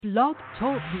Blog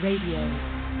Talk Radio.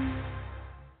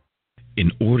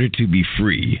 In order to be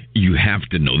free, you have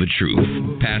to know the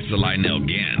truth. Pastor Lionel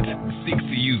Gantt seeks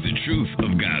to use the truth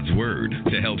of God's Word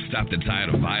to help stop the tide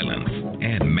of violence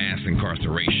and mass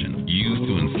incarceration used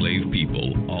to enslave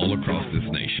people all across this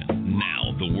nation.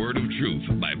 Now, the Word of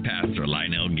Truth by Pastor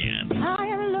Lionel Gantt. I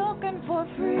am looking for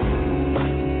freedom,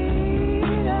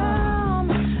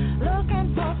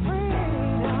 looking for freedom.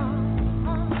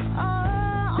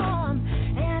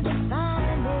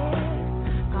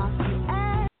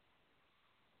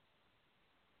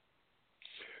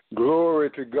 Glory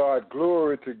to God,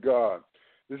 glory to God.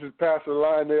 This is Pastor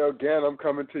Lionel Gantt. I'm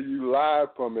coming to you live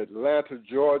from Atlanta,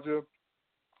 Georgia.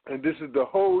 And this is the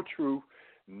whole truth,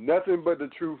 nothing but the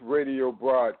truth radio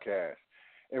broadcast.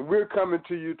 And we're coming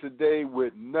to you today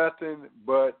with nothing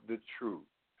but the truth.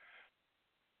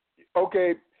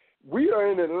 Okay, we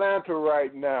are in Atlanta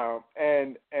right now,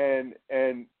 and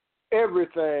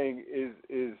everything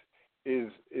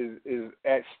is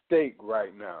at stake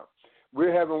right now.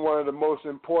 We're having one of the most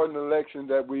important elections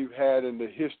that we've had in the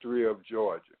history of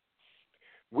Georgia.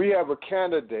 We have a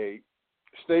candidate,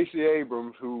 Stacey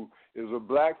Abrams, who is a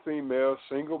black female,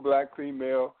 single black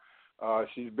female.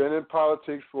 She's been in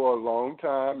politics for a long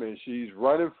time, and she's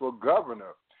running for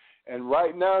governor. And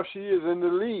right now she is in the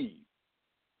lead.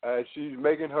 She's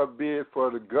making her bid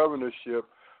for the governorship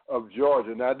of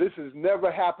Georgia. Now, this has never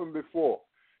happened before.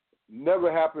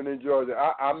 Never happened in Georgia.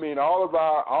 I mean, all of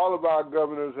our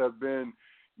governors have been,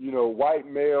 white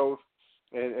males,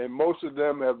 and most of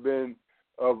them have been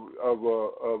of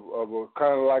a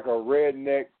kind of like a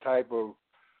redneck type of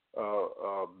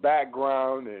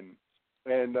background, and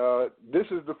this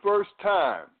is the first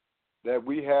time that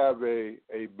we have a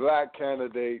black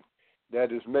candidate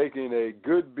that is making a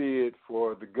good bid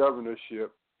for the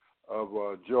governorship of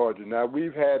Georgia. Now,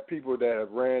 we've had people that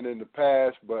have ran in the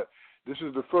past, but this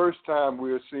is the first time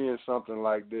we're seeing something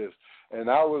like this. And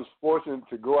I was fortunate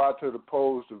to go out to the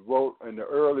polls to vote in the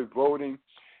early voting,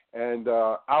 and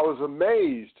I was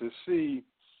amazed to see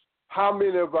how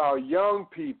many of our young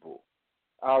people,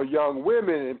 our young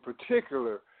women in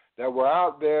particular, that were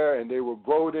out there and they were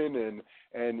voting,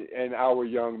 and our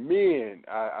young men.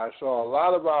 I saw a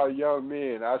lot of our young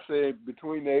men, I say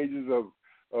between the ages of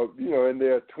in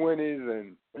their 20s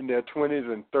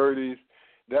and 30s,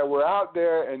 that were out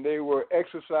there and they were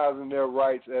exercising their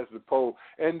rights as the poll.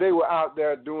 And they were out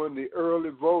there doing the early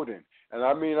voting. And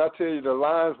I mean, I tell you, the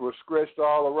lines were stretched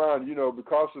all around.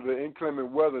 Because of the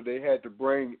inclement weather, they had to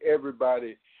bring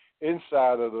everybody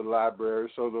inside of the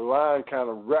library. So the line kind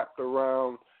of wrapped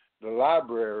around the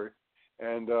library,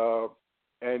 and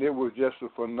it was just a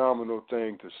phenomenal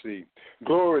thing to see.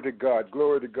 Glory to God,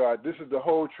 glory to God. This is the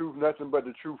whole truth, nothing but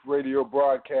the truth radio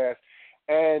broadcast.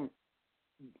 And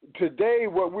today,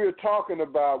 what we're talking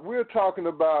about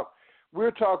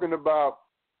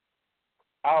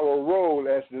our role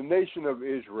as the nation of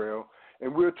Israel,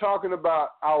 and we're talking about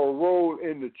our role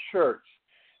in the church,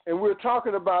 and we're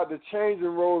talking about the changing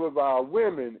role of our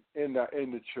women in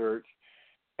the church,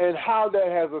 and how that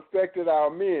has affected our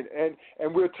men,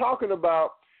 and we're talking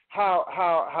about how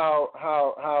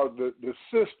the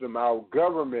system, our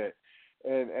government,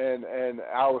 and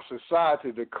our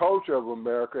society, the culture of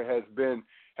America has been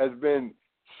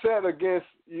set against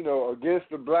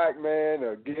the black man,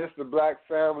 against the black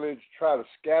family, to try to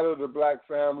scatter the black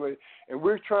family, and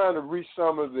we're trying to reach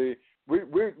some of the.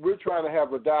 We're trying to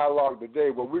have a dialogue today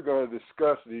where we're going to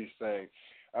discuss these things.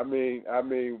 I mean,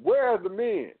 where are the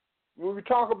men? When we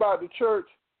talk about the church,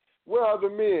 where are the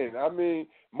men? I mean,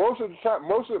 most of the time,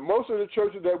 most of the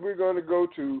churches that we're going to go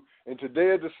to, and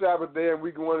today is the Sabbath day, and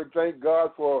we want to thank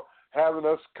God for having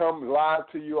us come live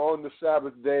to you on the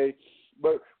Sabbath day.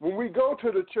 But when we go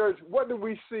to the church, what do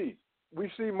we see?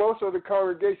 We see most of the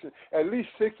congregation, at least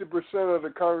 60% of the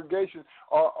congregation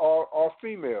are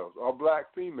females, are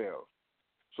black females.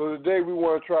 So today we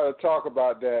want to try to talk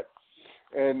about that.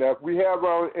 And if we have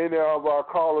any of our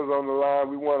callers on the line,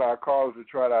 we want our callers to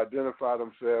try to identify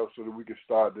themselves so that we can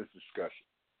start this discussion.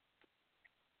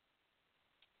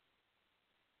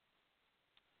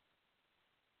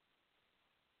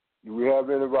 Do we have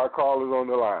any of our callers on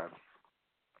the line?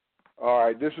 All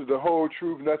right, this is the whole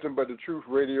truth, nothing but the truth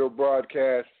radio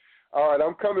broadcast. All right,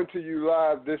 I'm coming to you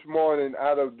live this morning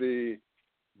out of the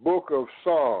book of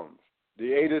Psalms,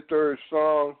 the 83rd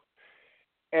Psalm,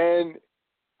 and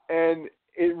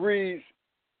it reads,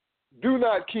 "Do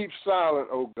not keep silent,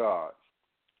 O God.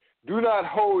 Do not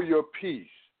hold your peace.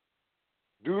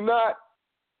 Do not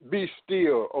be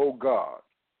still, O God.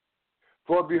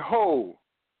 For behold,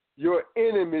 your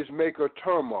enemies make a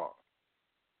turmoil,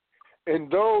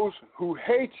 and those who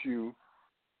hate you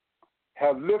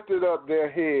have lifted up their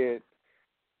head.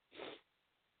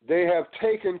 They have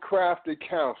taken crafty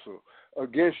counsel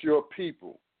against your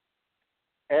people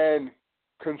and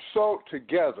consult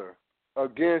together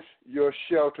against your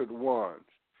sheltered ones.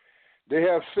 They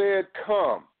have said,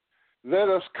 come, let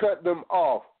us cut them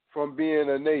off from being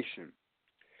a nation,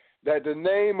 that the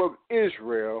name of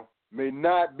Israel may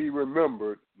not be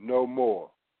remembered no more.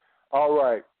 All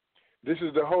right. This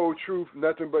is the whole truth,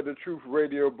 nothing but the truth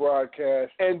radio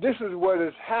broadcast. And this is what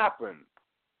has happened.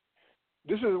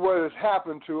 This is what has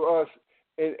happened to us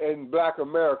in Black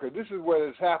America. This is what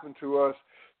has happened to us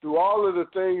through all of the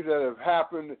things that have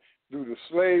happened through the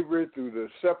slavery, through the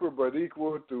separate but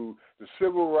equal, through the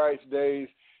civil rights days.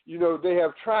 You know, they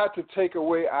have tried to take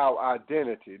away our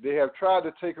identity. They have tried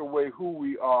to take away who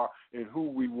we are and who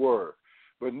we were.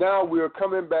 But now we are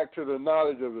coming back to the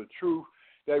knowledge of the truth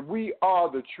that we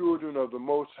are the children of the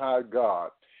Most High God.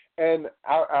 And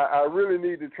I really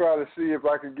need to try to see if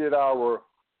I can get our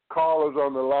callers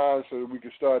on the line so that we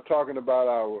can start talking about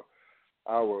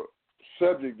our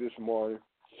subject this morning.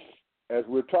 As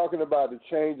we're talking about the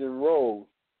changing roles,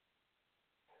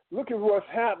 look at what's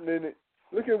happening.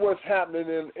 Look at what's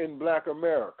happening in Black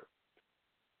America.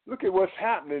 Look at what's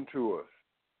happening to us.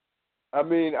 I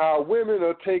mean, our women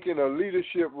are taking a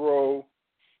leadership role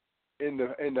in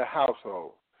the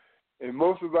household. In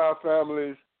most of our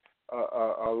families,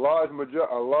 a large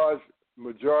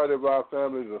majority of our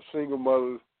families are single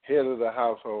mothers, head of the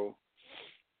household,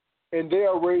 and they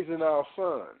are raising our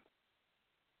sons.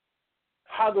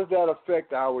 How does that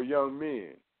affect our young men?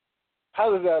 How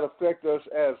does that affect us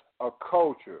as a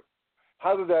culture?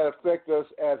 How does that affect us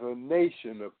as a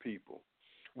nation of people?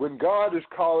 When God is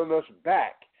calling us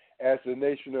back as the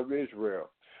nation of Israel.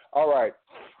 All right.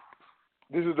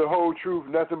 This is the whole truth,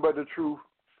 nothing but the truth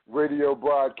radio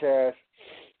broadcast.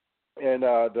 And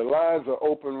the lines are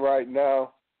open right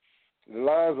now. The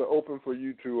lines are open for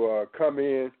you to come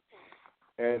in,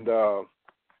 and I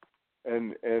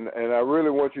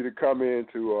really want you to come in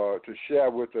to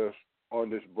share with us on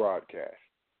this broadcast.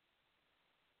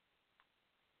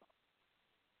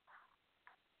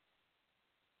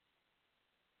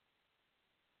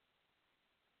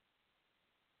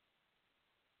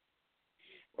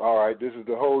 All right, this is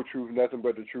the whole truth, nothing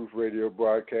but the truth radio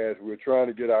broadcast. We're trying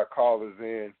to get our callers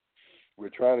in. We're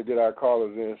trying to get our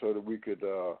callers in so that we could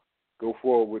go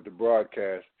forward with the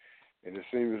broadcast. And it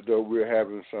seems as though we're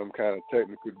having some kind of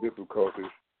technical difficulties.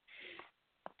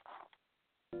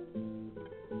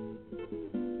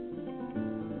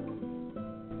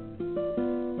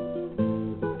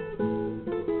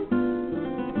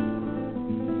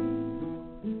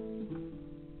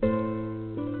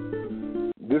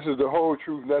 This is the whole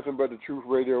truth, nothing but the truth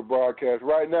radio broadcast.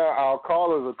 Right now, our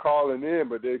callers are calling in,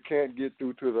 but they can't get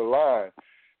through to the line.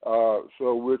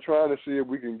 So we're trying to see if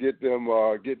we can get them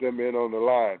in on the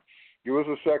line. Give us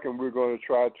a second. We're going to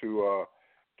try to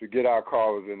get our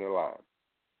callers in the line.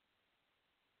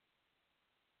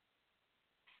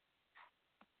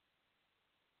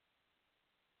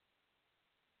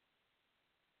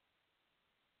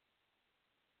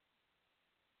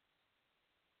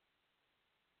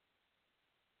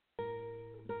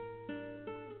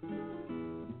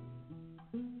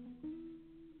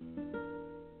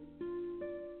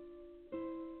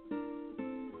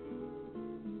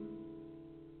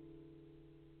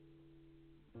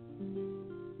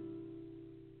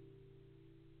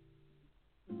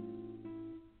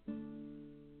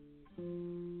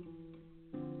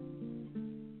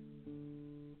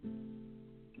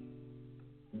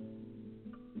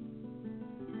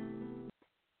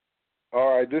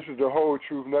 All right, this is the whole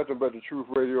truth, nothing but the truth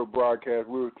radio broadcast.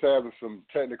 We were having some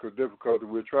technical difficulty.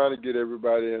 We're trying to get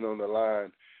everybody in on the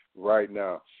line right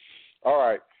now. All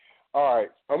right.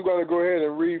 I'm going to go ahead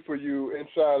and read for you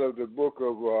inside of the book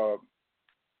of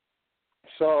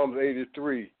Psalms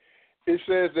 83. It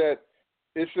says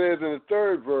in the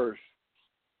third verse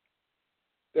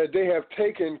that they have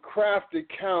taken crafty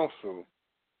counsel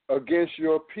against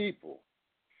your people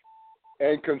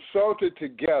and consulted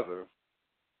together.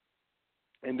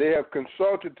 And they have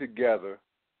consulted together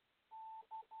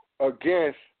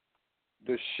against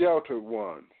the sheltered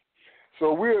ones.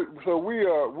 So we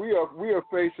are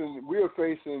facing,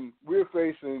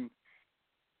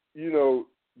 you know,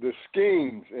 the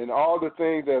schemes and all the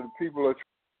things that people are.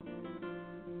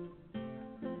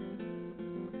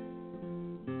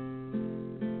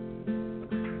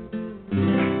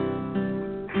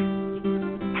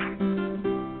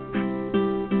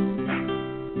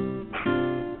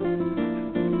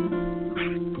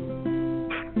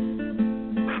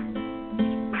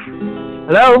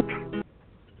 Hello?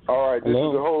 All right, this Hello?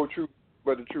 is the whole truth.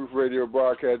 but the Truth Radio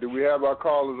broadcast. Do we have our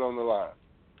callers on the line?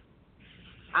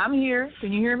 I'm here.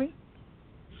 Can you hear me?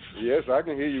 Yes, I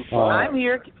can hear you fine. I'm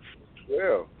here.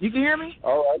 Yeah. You can hear me?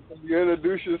 All right. Can you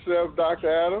introduce yourself, Dr.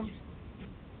 Adams?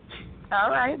 All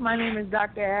right. My name is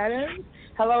Dr. Adams.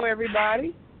 Hello,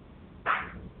 everybody.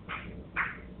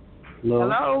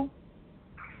 Hello.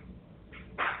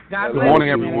 God bless Good morning,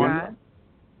 you, everyone. God.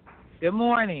 Good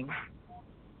morning.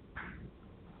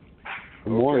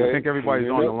 Good morning. Okay. I think everybody's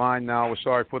on the line now. We're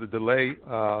sorry for the delay.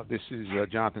 This is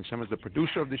Jonathan Simmons, the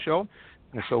producer of the show.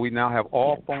 And so we now have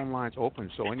all phone lines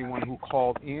open. So anyone who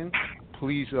called in,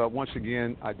 please, once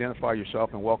again, identify yourself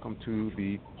and welcome to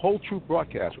the Whole Truth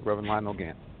broadcast with Reverend Lionel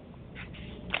Gantt.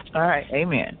 All right.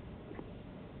 Amen.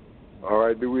 All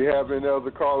right. Do we have any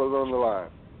other callers on the line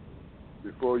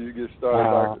before you get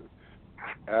started,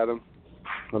 Dr. Adams?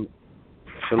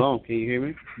 Shalom. Can you hear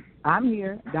me? I'm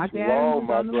here. Dr. Shalom, Adams is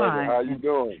my on the brother. line. How you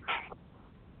doing?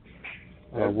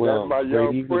 Well, that's my great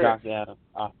young evening, friend. Dr. Adams.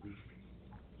 Awesome.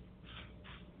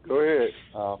 Go ahead.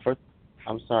 First,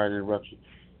 I'm sorry to interrupt you.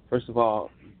 First of all,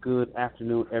 good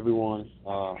afternoon, everyone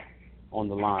on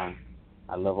the line.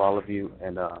 I love all of you,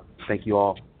 and thank you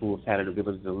all who have had the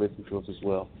ability to listen to us as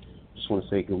well. Just want to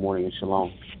say good morning and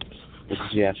shalom. This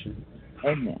is Jasher.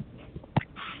 Amen.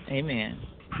 Amen.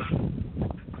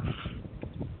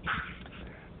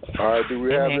 All right. Do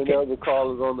we have any other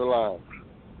callers on the line?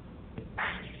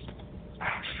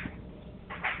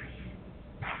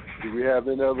 Do we have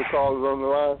any other callers on the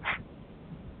line?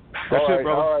 That's it,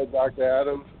 brother. All right, Dr.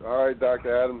 Adams. All right,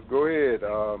 Dr. Adams, go ahead.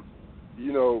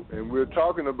 And we're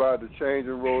talking about the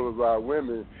changing role of our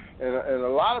women, and a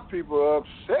lot of people are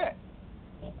upset.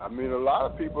 I mean, a lot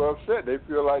of people are upset. They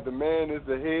feel like the man is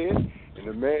the head, and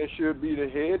the man should be the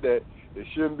head. That there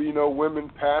shouldn't be no women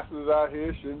pastors out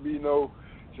here. Shouldn't be no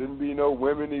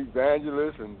women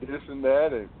evangelists and this and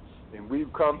that. And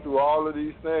we've come through all of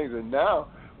these things, and now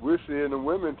we're seeing the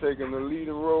women taking the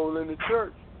leading role in the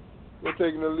church. We're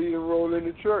taking the leading role in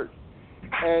the church.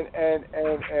 And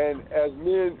as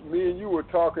me and you were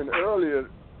talking earlier,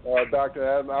 Dr.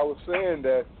 Adam, I was saying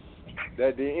that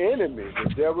the enemy, the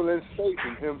devil and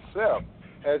Satan himself,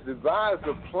 has devised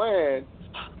a plan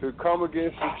to come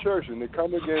against the church and to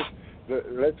come against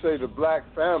let's say the black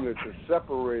family, to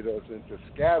separate us and to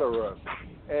scatter us.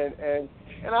 And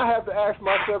I have to ask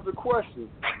myself the question,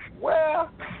 where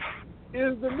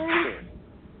is the man?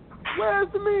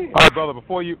 Where's the man? All right, brother,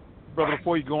 before you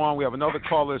go on, we have another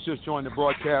caller that's just joined the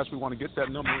broadcast. We want to get that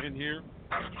number in here.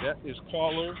 That is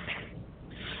caller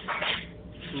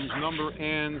whose number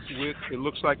ends with, it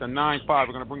looks like a 95.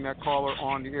 We're going to bring that caller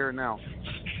on the air now.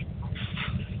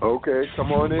 Okay,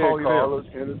 come on in, caller.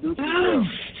 Introduce yourself.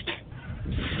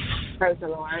 Praise the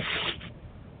Lord.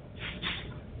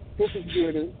 This is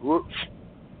Beauty.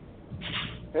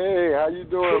 Hey, how you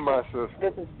doing, my sister?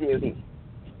 This is Beauty.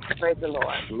 Praise the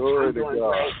Lord. Glory I'm to doing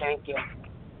God. great. Thank you.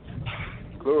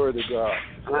 Glory to God.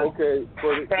 Okay.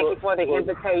 Thank you for the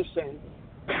invitation.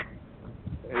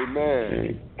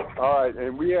 Amen. All right,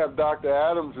 and we have Dr.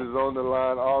 Adams is on the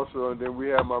line also, and then we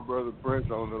have my brother Prince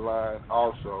on the line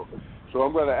also. So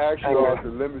I'm going to ask you all to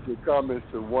limit your comments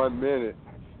to 1 minute.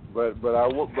 But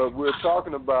we're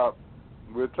talking about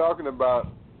the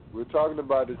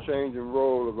changing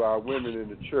role of our women in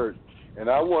the church, and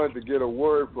I wanted to get a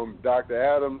word from Dr.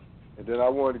 Adams, and then I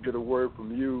wanted to get a word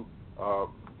from you,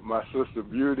 my sister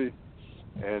Beauty,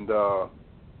 and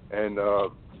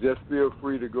just feel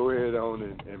free to go ahead on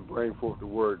and bring forth the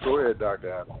word. Go ahead,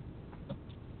 Dr. Adams.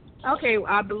 Okay,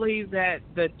 I believe that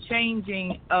the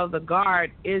changing of the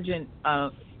guard isn't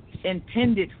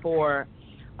intended for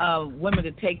women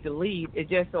to take the lead. It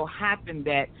just so happened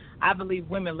that I believe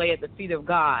women lay at the feet of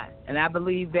God, and I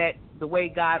believe that the way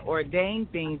God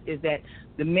ordained things is that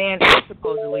the man is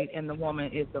supposed to lead and the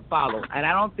woman is to follow. And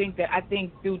I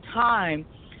think through time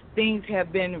things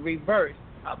have been reversed,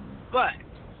 but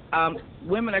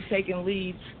women are taking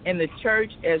lead in the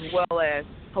church as well as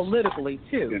politically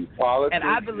too. In politics, and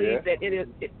I believe that it is,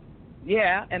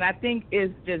 and I think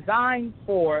it's designed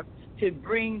to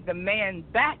bring the man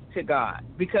back to God,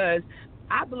 because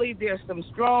I believe there's some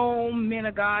strong men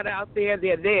of God out there.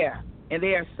 They're there, and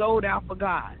they are sold out for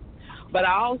God. But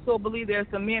I also believe there's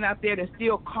some men out there that are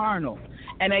still carnal,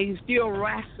 and they still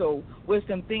wrestle with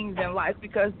some things in life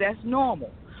because that's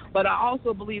normal. But I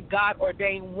also believe God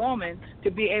ordained woman to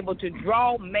be able to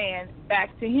draw man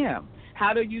back to him.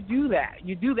 How do you do that?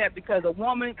 You do that because a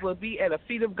woman will be at the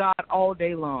feet of God all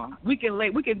day long. We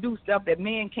can do stuff that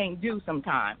men can't do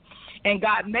sometimes. And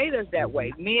God made us that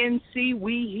way. Men see,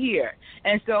 we hear.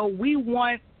 And so we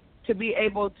want to be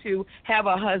able to have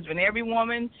a husband. Every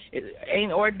woman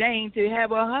ain't ordained to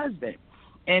have a husband.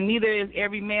 And neither is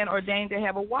every man ordained to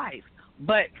have a wife.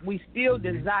 But we still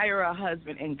desire a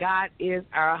husband, and God is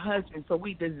our husband, so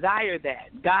we desire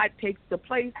that. God takes the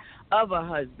place of a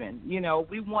husband. You know,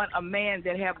 we want a man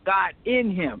that have God in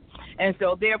him, and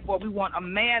so therefore we want a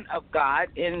man of God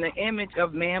in the image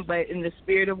of man, but in the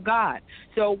spirit of God.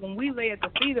 So when we lay at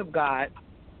the feet of God,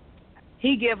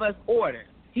 he gives us order.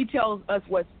 He tells us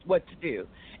what to do.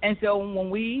 And so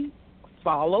when we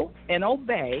follow and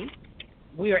obey,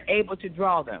 we are able to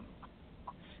draw them.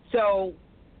 So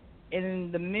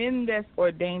in the men that's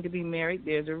ordained to be married,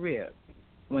 there's a rib.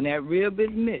 When that rib is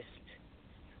missed,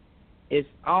 it's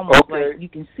almost like you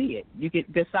can see it. You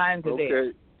get the signs are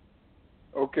there.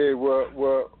 Okay.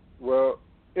 Well,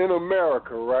 in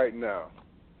America right now,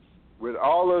 with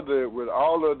all of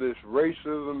this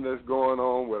racism that's going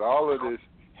on, with all of this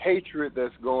hatred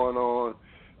that's going on,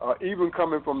 even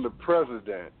coming from the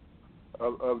president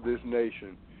of this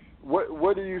nation.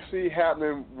 What do you see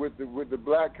happening with the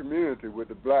black community, with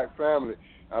the black family?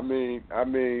 I mean,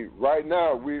 right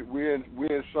now we're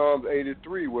in Psalms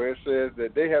 83 where it says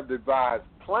that they have devised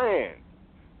plans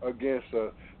against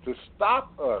us to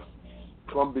stop us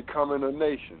from becoming a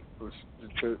nation,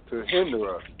 to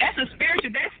hinder us. That's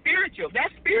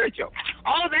spiritual.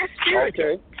 All of that's spiritual.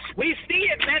 Okay. We see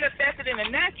it manifested in the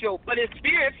natural, but it's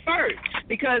spirit first.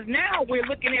 Because now we're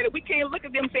looking at it. We can't look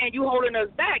at them saying, you holding us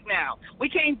back now. We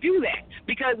can't do that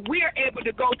because we are able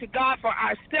to go to God for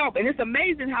ourselves. And it's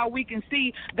amazing how we can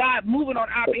see God moving on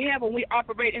our behalf when we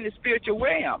operate in the spiritual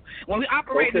realm. When we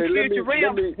operate in the spiritual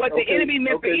realm, what the enemy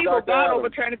meant for evil, God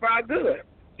overturned it for our good.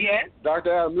 Yes.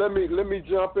 Dr. Adam, let me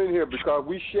jump in here because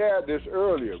we shared this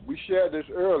earlier.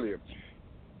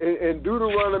 In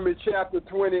Deuteronomy chapter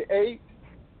 28,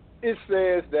 it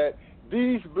says that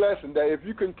these blessings, that if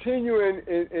you continue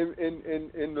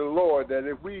in the Lord, that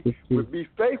if we would be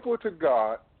faithful to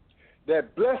God,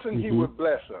 that blessing He would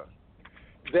bless us.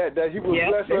 That He would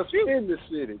bless us in the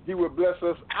city. He would bless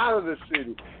us out of the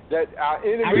city. That our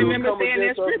enemies would come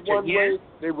against us one way,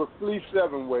 they would flee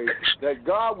 7 ways. That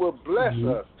God will bless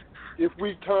us if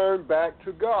we turn back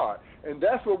to God. And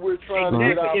that's what we're trying to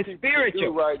get our people to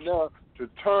do right now, to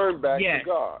turn back to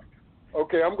God.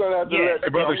 Okay, I'm going to have to let... Hey,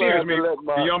 brother, excuse me.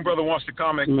 The young brother wants to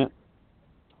comment.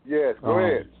 Yes, go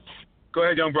ahead. Go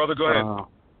ahead, young brother. Go ahead.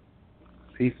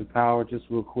 Peace and power, just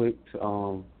real quick.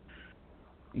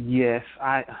 Yes,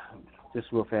 just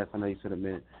real fast. I know you said a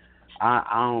minute.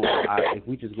 If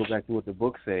we just go back to what the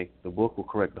book say, the book will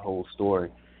correct the whole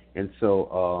story. And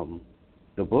so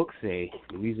the book say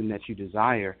the reason that you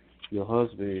desire your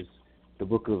husband is the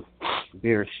book of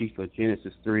Bereshith,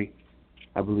 Genesis 3,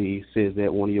 I believe, says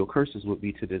that one of your curses would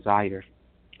be to desire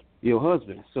your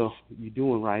husband. So you're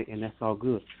doing right, and that's all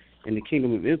good. And the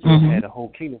kingdom of Israel had a whole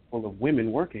kingdom full of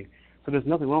women working. So there's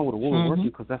nothing wrong with a woman working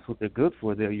because that's what they're good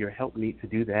for. They're your helpmeet to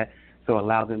do that. So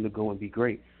allow them to go and be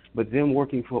great. But them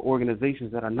working for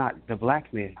organizations that are not the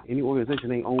black man, any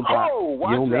organization ain't owned by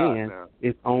your man,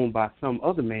 it's owned by some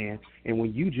other man. And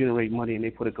when you generate money and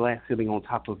they put a glass ceiling on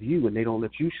top of you and they don't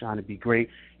let you shine and be great,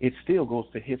 it still goes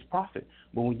to his profit.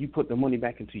 But when you put the money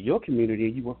back into your community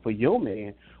and you work for your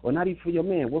man, or not even for your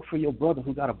man, work for your brother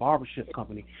who got a barbershop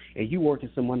company, and you working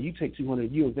some money, you take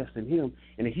 $200, you invest in him,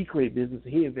 and then he create business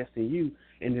and he invests in you,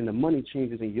 and then the money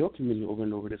changes in your community over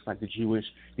and over, just like the Jewish,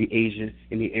 the Asian,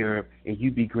 and the Arab, and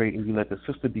you be great, and you let the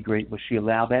sister be great, but she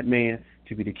allowed that man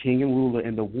to be the king and ruler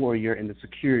and the warrior and the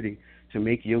security to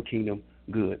make your kingdom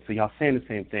good. So y'all saying the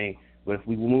same thing, but if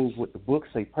we move what the book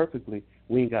say perfectly,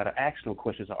 we ain't got to ask no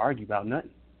questions or argue about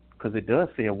nothing, because it does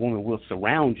say a woman will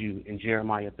surround you in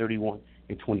Jeremiah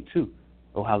 31:22.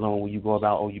 Oh, how long will you go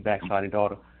about, oh, you backsliding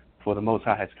daughter? For the Most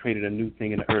High has created a new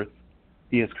thing in the earth.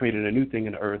 He has created a new thing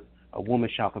in the earth. A woman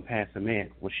shall compass a man.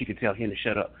 Well, she could tell him to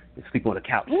shut up and sleep on the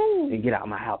couch and get out of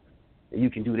my house. And you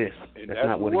can do this. That's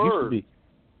not what it used to be.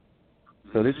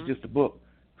 So this is just a book.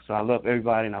 So I love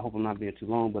everybody, and I hope I'm not being too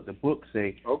long. But the book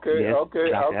say, okay. I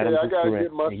gotta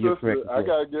get my sister. I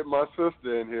gotta get my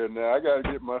sister in here now.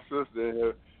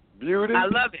 Beauty. I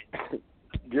love it.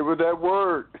 Give her that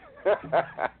word.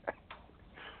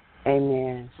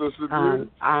 Amen. Sister Beauty.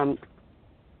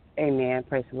 Amen.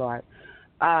 Praise the Lord.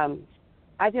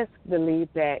 I just believe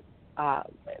that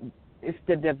it's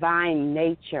the divine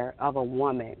nature of a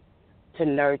woman to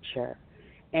nurture.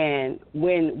 And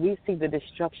when we see the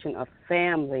destruction of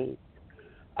families,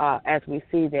 as we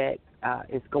see that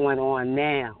is going on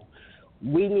now,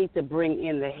 we need to bring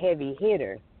in the heavy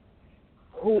hitter,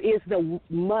 who is the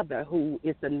mother, who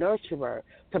is the nurturer,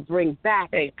 to bring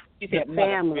back the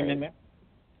family.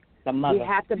 The mother. We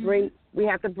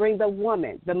have to bring the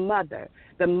woman, the mother.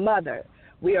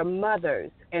 We are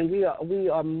mothers, and we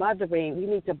are mothering. We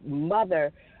need to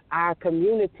mother our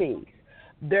communities.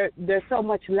 There's so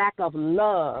much lack of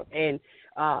love and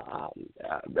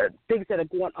the things that are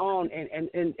going on,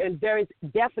 and there is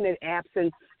definite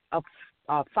absence of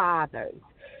fathers.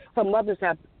 So mothers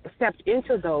have stepped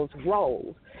into those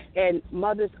roles, and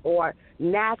mothers are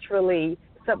naturally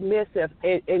submissive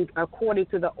in according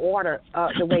to the order,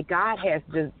 the way God has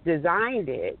designed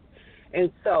it.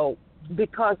 And so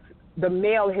because the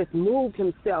male has moved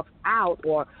himself out,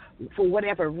 or for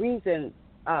whatever reason,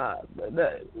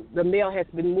 the male has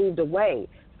been moved away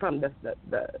from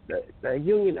the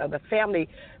union of the family,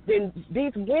 then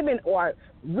these women are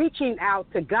reaching out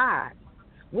to God.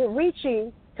 We're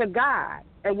reaching to God,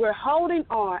 and we're holding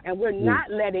on, and we're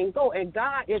not letting go, and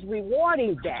God is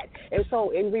rewarding that. And so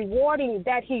in rewarding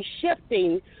that, he's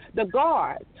shifting the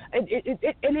guards. And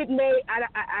it may,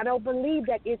 I don't believe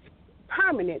that it's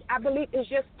permanent. I believe it's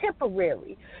just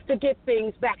temporary to get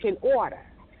things back in order.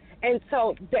 And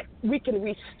so that we can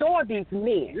restore these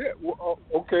men. Yeah, well,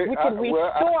 okay. We can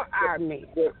restore our men.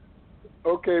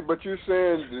 Okay, but you're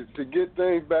saying to get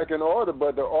things back in order,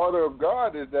 but the order of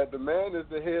God is that the man is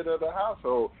the head of the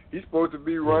household. He's supposed to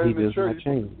be running the church.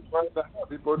 He's supposed to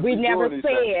be running the house.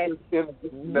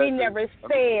 We never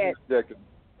said.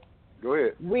 Go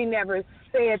ahead. We never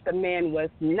said the man was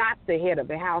not the head of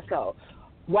the household.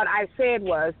 What I said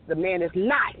was the man is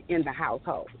not in the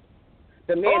household.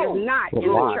 The man is not in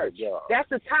the church. That's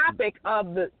the topic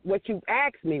of what you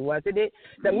asked me, wasn't it?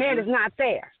 The man is not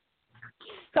there.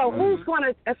 So who's going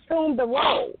to assume the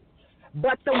role?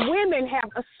 But the women have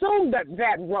assumed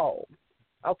that role,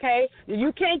 okay?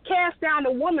 You can't cast down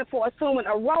a woman for assuming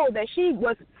a role that she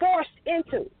was forced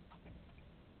into.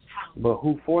 But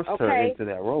who forced her into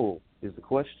that role is the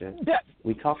question.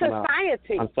 We talk about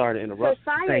society. I'm sorry to interrupt.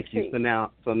 Society. Thank you.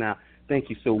 So now, thank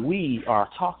you. So we are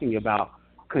talking about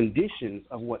conditions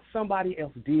of what somebody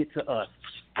else did to us,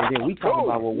 and then we talk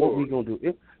about what we're gonna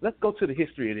do. Let's go to the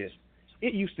history of this.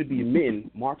 It used to be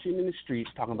men marching in the streets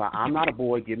talking about, I'm not a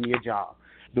boy, give me a job.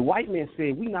 The white man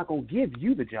said, we're not going to give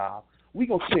you the job. We're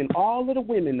going to send all of the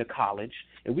women to college,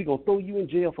 and we're going to throw you in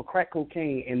jail for crack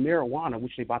cocaine and marijuana,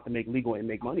 which they're about to make legal and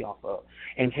make money off of,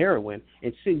 and heroin,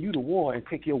 and send you to war and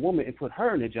take your woman and put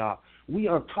her in a job. We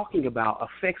are talking about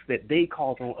effects that they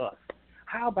cause on us.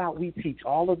 How about we teach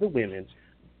all of the women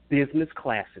business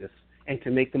classes and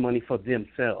to make the money for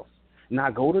themselves?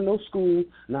 Not go to no school,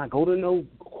 not go to no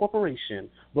corporation,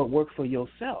 but work for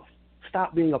yourself.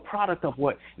 Stop being a product of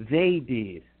what they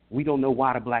did. We don't know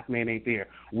why the black man ain't there.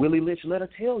 Willie Lynch, let her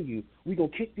tell you, we're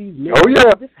going to kick these men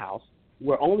out of this house.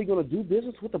 We're only going to do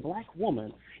business with a black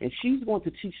woman, and she's going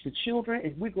to teach the children,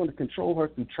 and we're going to control her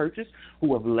through churches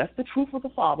who have left the truth of the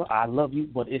Father. I love you,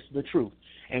 but it's the truth.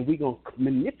 And we're going to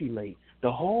manipulate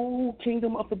the whole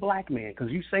kingdom of the black man,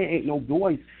 because you say ain't no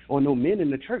boys or no men in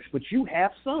the church, but you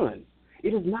have sons.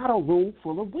 It is not a room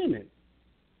full of women.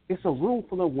 It's a room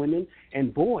full of women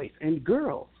and boys and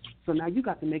girls. So now you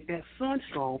got to make that son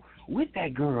strong with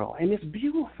that girl, and it's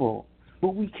beautiful.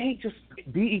 But we can't just,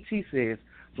 BET says,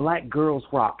 black girls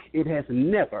rock. It has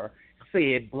never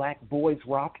said black boys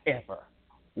rock ever.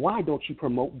 Why don't you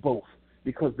promote both?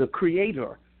 Because the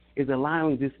Creator is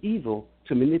allowing this evil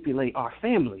to manipulate our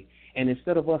family. And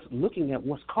instead of us looking at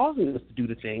what's causing us to do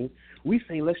the thing, we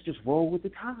say, let's just roll with the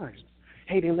times.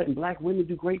 Hey, they're letting black women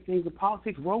do great things in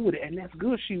politics. Roll with it, and that's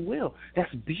good. She will.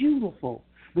 That's beautiful.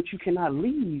 But you cannot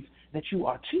leave that you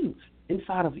are two.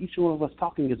 Inside of each one of us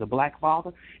talking is a black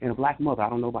father and a black mother. I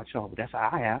don't know about y'all, but that's how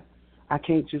I have. I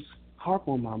can't just harp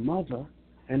on my mother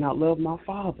and not love my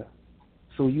father.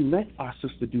 So you let our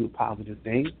sister do a positive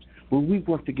thing, but we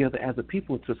work together as a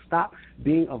people to stop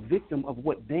being a victim of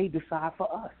what they decide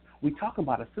for us. We talk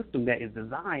about a system that is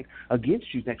designed against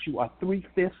you, that you are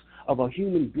 3/5 of a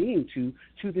human being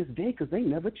to this day, because they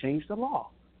never changed the law.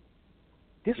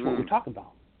 This is what we're talking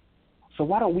about. So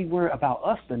why don't we worry about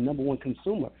us, the number one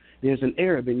consumer? There's an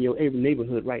Arab in your every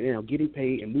neighborhood right now getting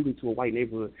paid and moving to a white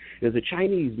neighborhood. There's a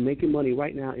Chinese making money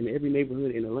right now in every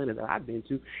neighborhood in Atlanta that I've been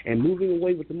to and moving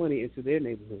away with the money into their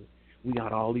neighborhood. We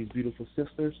got all these beautiful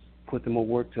sisters, put them on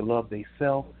work to love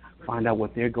themselves, find out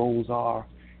what their goals are,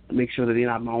 make sure that they're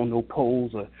not on no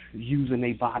poles or using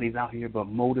their bodies out here, but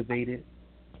motivated.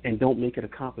 And don't make it a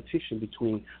competition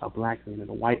between a black man and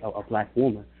a black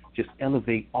woman. Just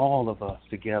elevate all of us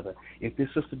together. If this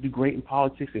sister do great in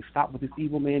politics and stop what this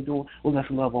evil man doing, well, let's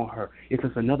love on her. If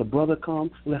it's another brother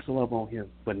come, let's love on him,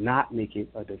 but not make it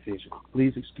a division.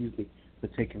 Please excuse me for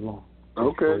taking long.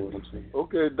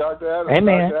 Okay, Dr. Adams.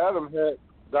 Amen.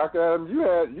 Dr. Adams,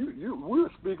 we were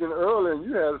speaking earlier, and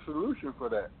you had a solution for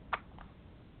that.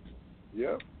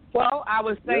 Yeah. Well, I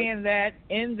was saying that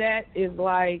in that is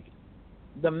like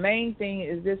the main thing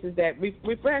is this: is that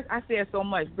refresh. I said so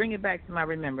much. Bring it back to my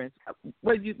remembrance.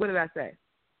 What did I say?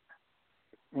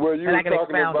 Well, you and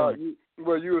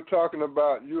were talking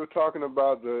about. You were talking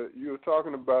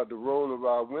about the role of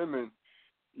our women.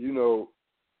 You know,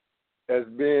 as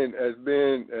being.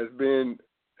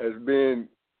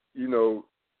 You know.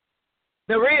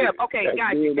 The rib. Okay,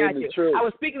 got you. I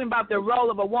was speaking about the role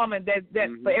of a woman that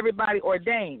for everybody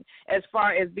ordained as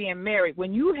far as being married.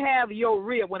 When you have your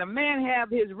rib, when a man have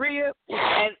his rib,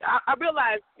 and I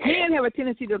realize men have a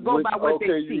tendency to go by what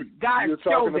they see. God you're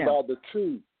showed talking them. about the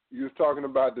two. You're talking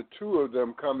about the two of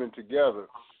them coming together.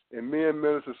 And me and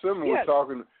Minister Simmons were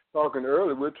talking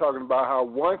earlier. We're talking about how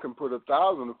one can put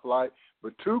 1,000 to flight,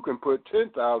 but two can put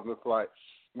 10,000 to flight.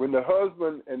 When the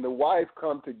husband and the wife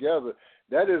come together,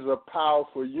 that is a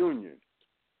powerful union.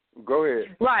 Go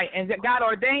ahead. Right, and God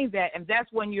ordains that, and that's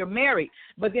when you're married.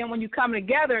 But then when you come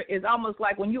together, it's almost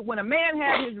like when a man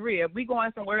have his rib, we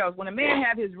going somewhere else. When a man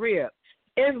have his rib,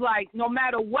 it's like no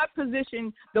matter what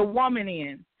position the woman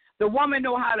in, the woman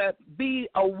know how to be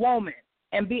a woman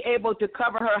and be able to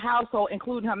cover her household,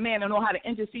 including her man, and know how to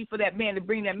intercede for that man to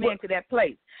bring that man to that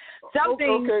place.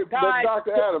 Something. Okay, God,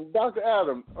 but Dr.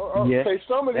 Adam. Okay,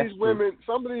 some of these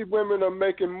women are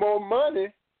making more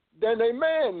money than they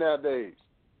man nowadays.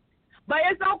 But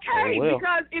it's okay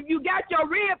because if you got your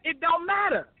rib, it don't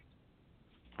matter.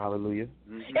 Hallelujah.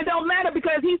 Mm-hmm. It don't matter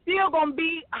because he's still gonna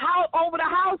be over the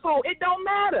household. It don't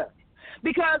matter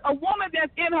because a woman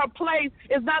that's in her place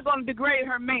is not gonna degrade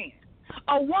her man.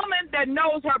 A woman that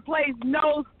knows her place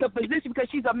knows the position because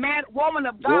she's a woman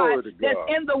of God that's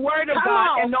in the Word of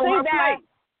God and know her place.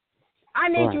 I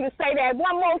need you to say that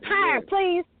one more time,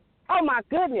 please. Oh, my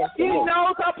goodness. She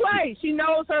knows her place. She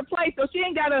knows her place. So she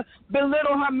ain't got to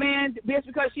belittle her man just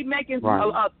because she's making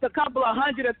a couple of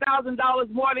 $100,000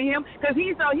 more than him because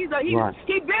he's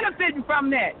benefiting from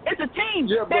that. It's a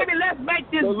team. Yeah, baby, let's make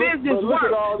this business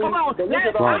work. Come on.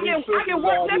 I can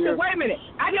work. Listen, wait a minute.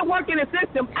 I can work in the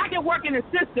system.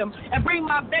 And bring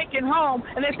my bacon home.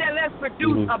 And they said, let's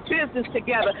produce a business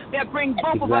together that brings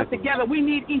both of us together. We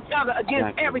need each other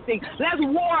against everything. Let's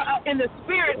war in the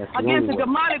spirit against the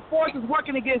demonic forces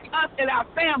working against us and our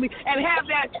family and have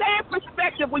that same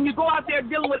perspective when you go out there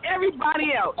dealing with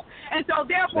everybody else. And so,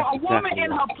 therefore, a woman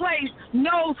in her place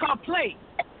knows her place.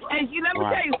 And let me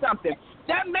tell you something.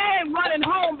 That man running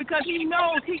home because he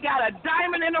knows he got a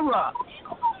diamond in the rough.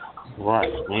 Right.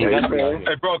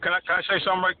 Hey, bro, can I say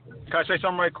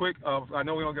something right quick? I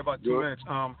know we only got about 2 minutes.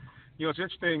 It's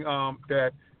interesting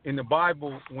that in the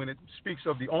Bible, when it speaks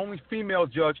of the only female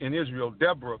judge in Israel,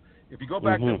 Deborah, if you go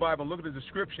back to the Bible and look at the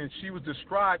description, she was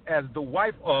described as the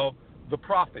wife of the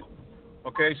prophet.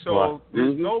 Okay, so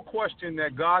there's no question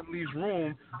that God leaves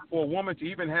room for a woman to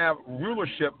even have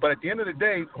rulership. But at the end of the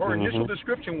day, her initial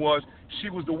description was she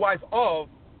was the wife of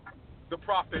the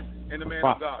prophet and the man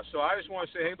of God. So I just want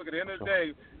to say, hey, look, at the end of the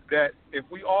day, that if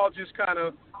we all just kind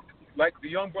of, like the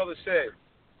young brother said,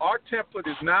 our template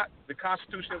is not the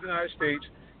Constitution of the United States.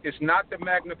 It's not the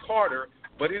Magna Carta,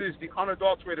 but it is the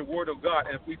unadulterated Word of God.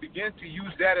 And if we begin to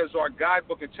use that as our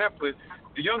guidebook and template,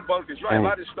 the young brother is right. A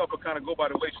lot of this stuff will kind of go by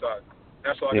the wayside.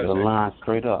 That's all I got to say. It'll line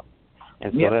straight up.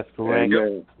 And so that's correct.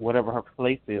 Whatever her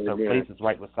place is, her place is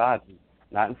right beside you.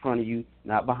 Not in front of you,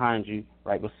 not behind you,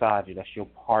 right beside you. That's your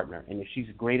partner. And if she's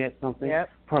great at something,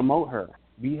 promote her.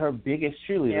 Be her biggest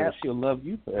cheerleader, and she'll love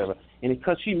you forever. And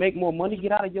because she make more money,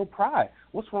 get out of your pride.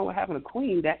 What's wrong with having a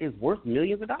queen that is worth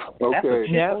millions of dollars? That's a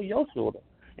chip on your shoulder.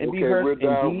 And be her,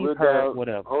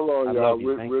 whatever. Hold on, y'all.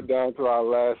 We're down to our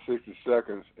last 60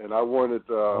 seconds, and I wanted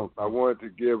to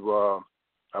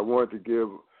give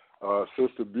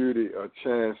Sister Beauty a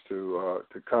chance to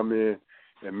come in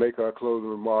and make our closing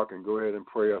remark and go ahead and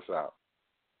pray us out.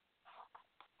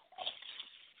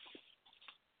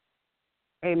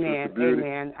 Amen.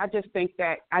 Amen. I just think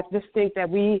that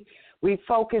we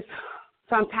focus.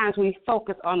 Sometimes we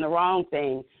focus on the wrong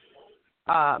thing,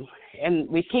 and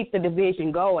we keep the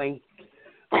division going.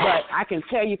 But I can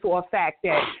tell you for a fact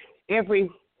that every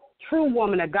true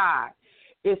woman of God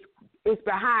is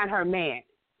behind her man,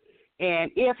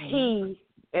 and if he,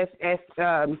 as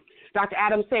Dr.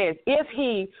 Adams says, if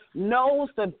he knows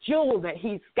the jewel that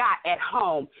he's got at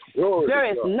home, there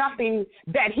is nothing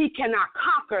that he cannot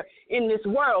conquer in this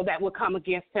world that will come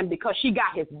against him because she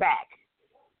got his back.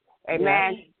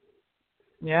 Amen.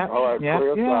 Yeah. All right,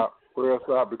 pray us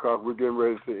out because we're getting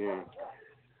ready to end.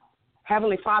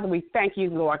 Heavenly Father, we thank you,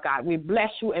 Lord God. We bless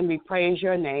you and we praise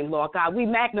your name, Lord God. We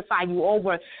magnify you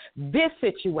over this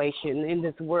situation in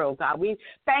this world, God. We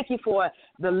thank you for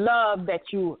the love that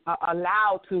you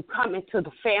allow to come into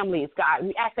the families, God.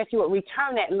 We ask that you would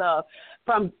return that love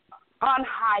from on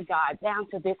high, God, down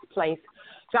to this place.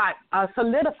 God,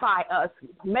 solidify us,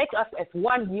 make us as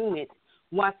one unit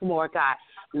once more, God.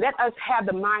 Let us have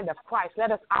the mind of Christ.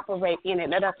 Let us operate in it.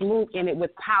 Let us move in it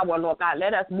with power, Lord God.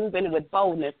 Let us move in it with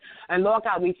boldness. And, Lord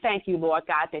God, we thank you, Lord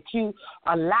God, that you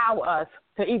allow us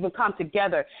to even come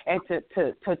together and to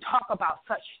talk about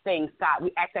such things, God.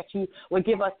 We ask that you would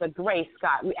give us the grace,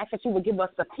 God. We ask that you would give us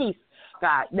the peace,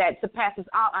 God, that surpasses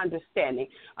our understanding,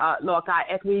 Lord God,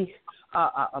 as we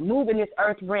move in this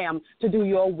earth realm to do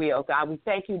your will, God. We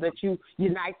thank you that you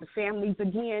unite the families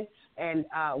again, and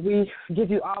we give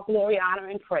you all glory, honor,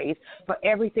 and praise for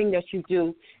everything that you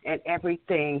do and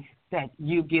everything that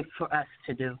you give for us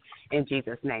to do. In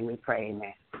Jesus' name we pray,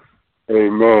 amen.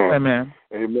 Amen. Amen.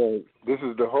 Amen. This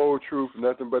is the Whole Truth,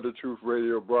 Nothing But the Truth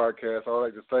radio broadcast. I'd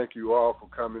like to thank you all for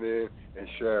coming in and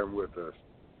sharing with us.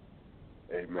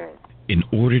 Amen. In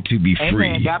order to be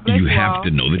free, you have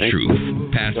to know the truth. You.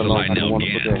 Pastor Lionel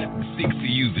Gantt seeks to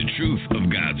use the truth of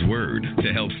God's Word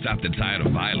to help stop the tide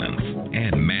of violence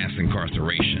and mass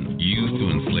incarceration used to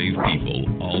enslave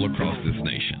people all across this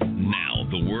nation. Now,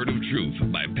 the Word of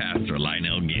Truth by Pastor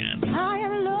Lionel Gantt. I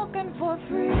am looking for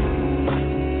freedom,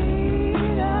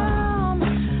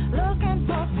 looking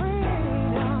for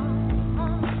freedom,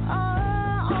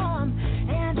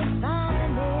 and to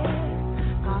find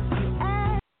it, 'cause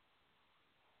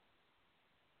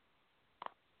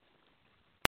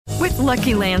With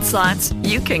Lucky Land Slots,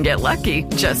 you can get lucky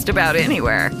just about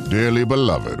anywhere. Dearly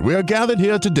beloved, we are gathered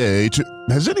here today to...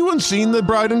 Has anyone seen the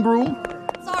bride and groom?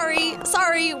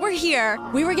 Sorry, we're here.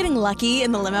 We were getting lucky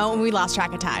in the limo and we lost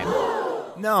track of time.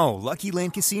 No, Lucky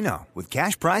Land Casino, with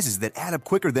cash prizes that add up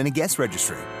quicker than a guest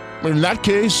registry. In that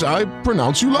case, I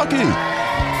pronounce you lucky.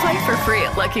 Play for free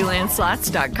at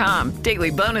LuckyLandSlots.com.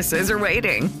 Daily bonuses are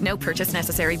waiting. No purchase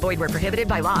necessary. Void where prohibited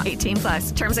by law.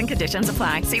 18+. Terms and conditions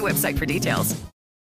apply. See website for details.